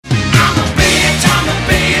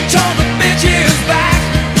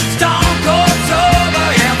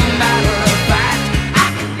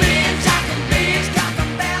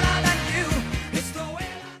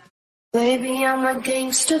a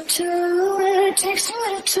gangster too. It takes two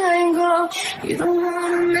to tango. You don't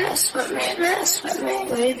wanna mess with me, mess with me.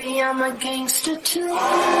 Baby, I'm a gangster too. Baby,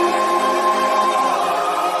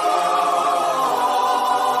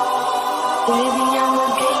 I'm a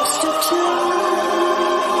gangster too.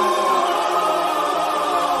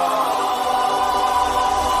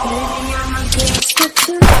 Baby, I'm a gangster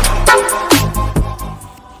too.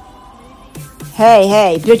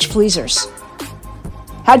 Hey, bitch pleasers.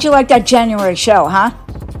 How'd you like that January show, huh?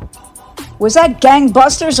 Was that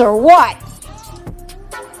gangbusters or what?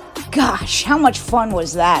 Gosh, how much fun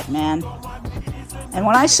was that, man? And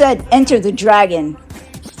when I said Enter the Dragon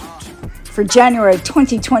for January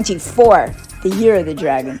 2024, the year of the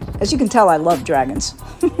dragon, as you can tell, I love dragons.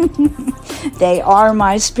 They are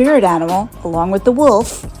my spirit animal, along with the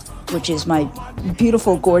wolf, which is my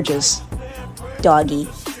beautiful, gorgeous doggy,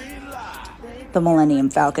 the Millennium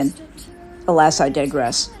Falcon. Alas, I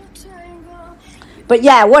digress. But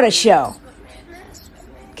yeah, what a show.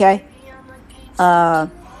 Okay?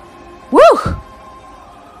 Woo!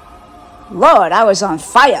 Lord, I was on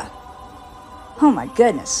fire. Oh my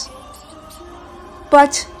goodness.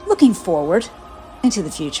 But looking forward into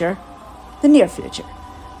the future, the near future.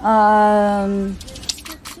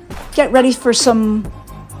 Get ready for some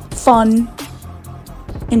fun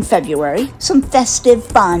in February. Some festive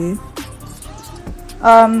fun.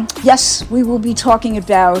 Yes, we will be talking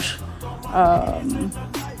about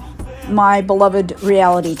my beloved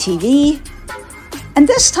reality TV. And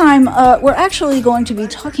this time, we're actually going to be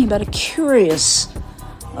talking about a curious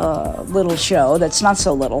little show that's not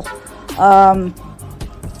so little.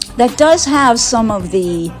 That does have some of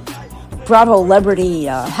the Bravo Celebrity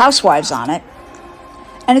housewives on it.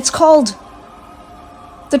 And it's called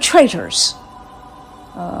The Traitors.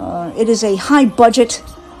 It is a high-budget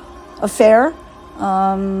affair.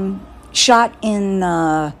 Shot in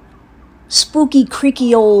spooky,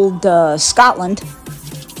 creaky old Scotland,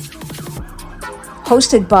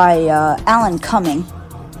 hosted by Alan Cumming.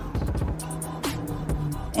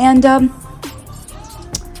 And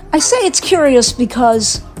I say it's curious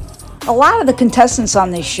because a lot of the contestants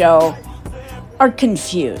on this show are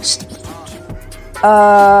confused.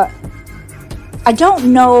 I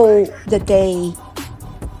don't know that they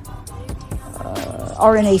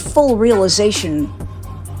are in a full realization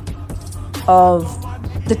of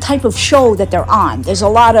the type of show that they're on. There's a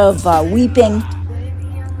lot of weeping,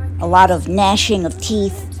 a lot of gnashing of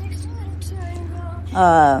teeth,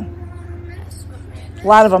 a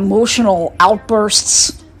lot of emotional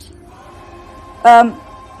outbursts.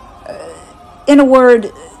 In a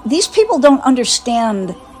word, these people don't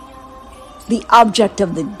understand the object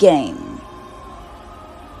of the game.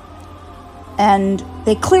 And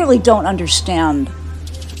they clearly don't understand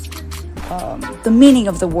the meaning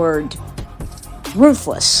of the word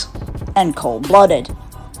ruthless and cold-blooded.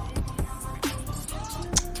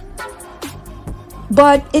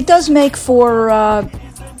 But it does make for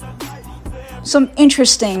some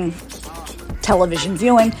interesting television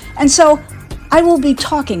viewing, and so I will be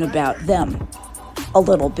talking about them a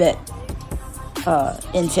little bit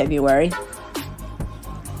in February.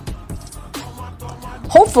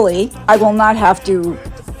 Hopefully, I will not have to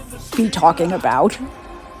be talking about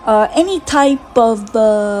any type of,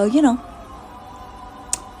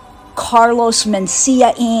 Carlos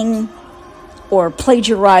Mencia-ing or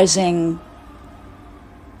plagiarizing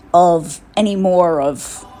of any more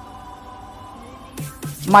of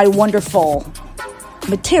my wonderful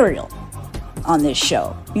material on this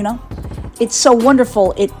show, It's so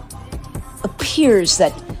wonderful, it appears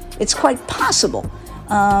that it's quite possible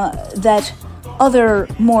that other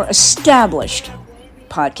more established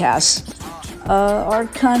podcasts are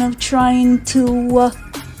kind of trying to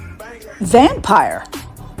vampire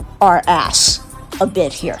our ass a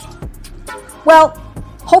bit here. Well,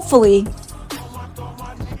 hopefully,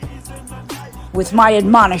 with my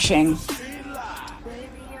admonishing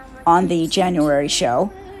on the January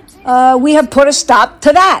show, we have put a stop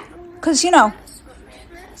to that. Because, I'm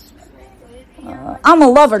a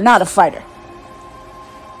lover, not a fighter.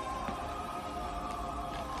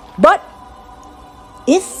 But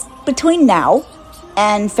if between now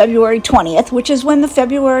and February 20th, which is when the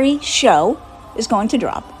February show is going to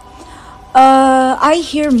drop, I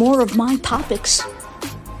hear more of my topics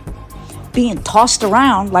being tossed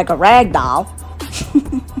around like a rag doll,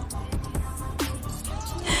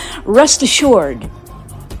 rest assured,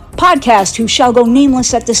 podcast who shall go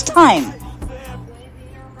nameless at this time,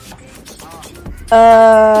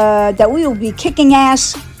 that we will be kicking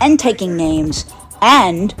ass and taking names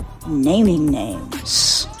and naming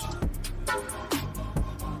names.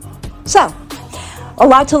 So, a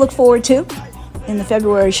lot to look forward to in the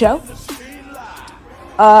February show.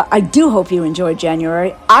 I do hope you enjoyed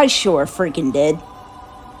January. I sure freaking did.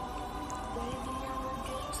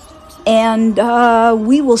 And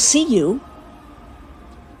we will see you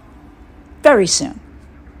very soon.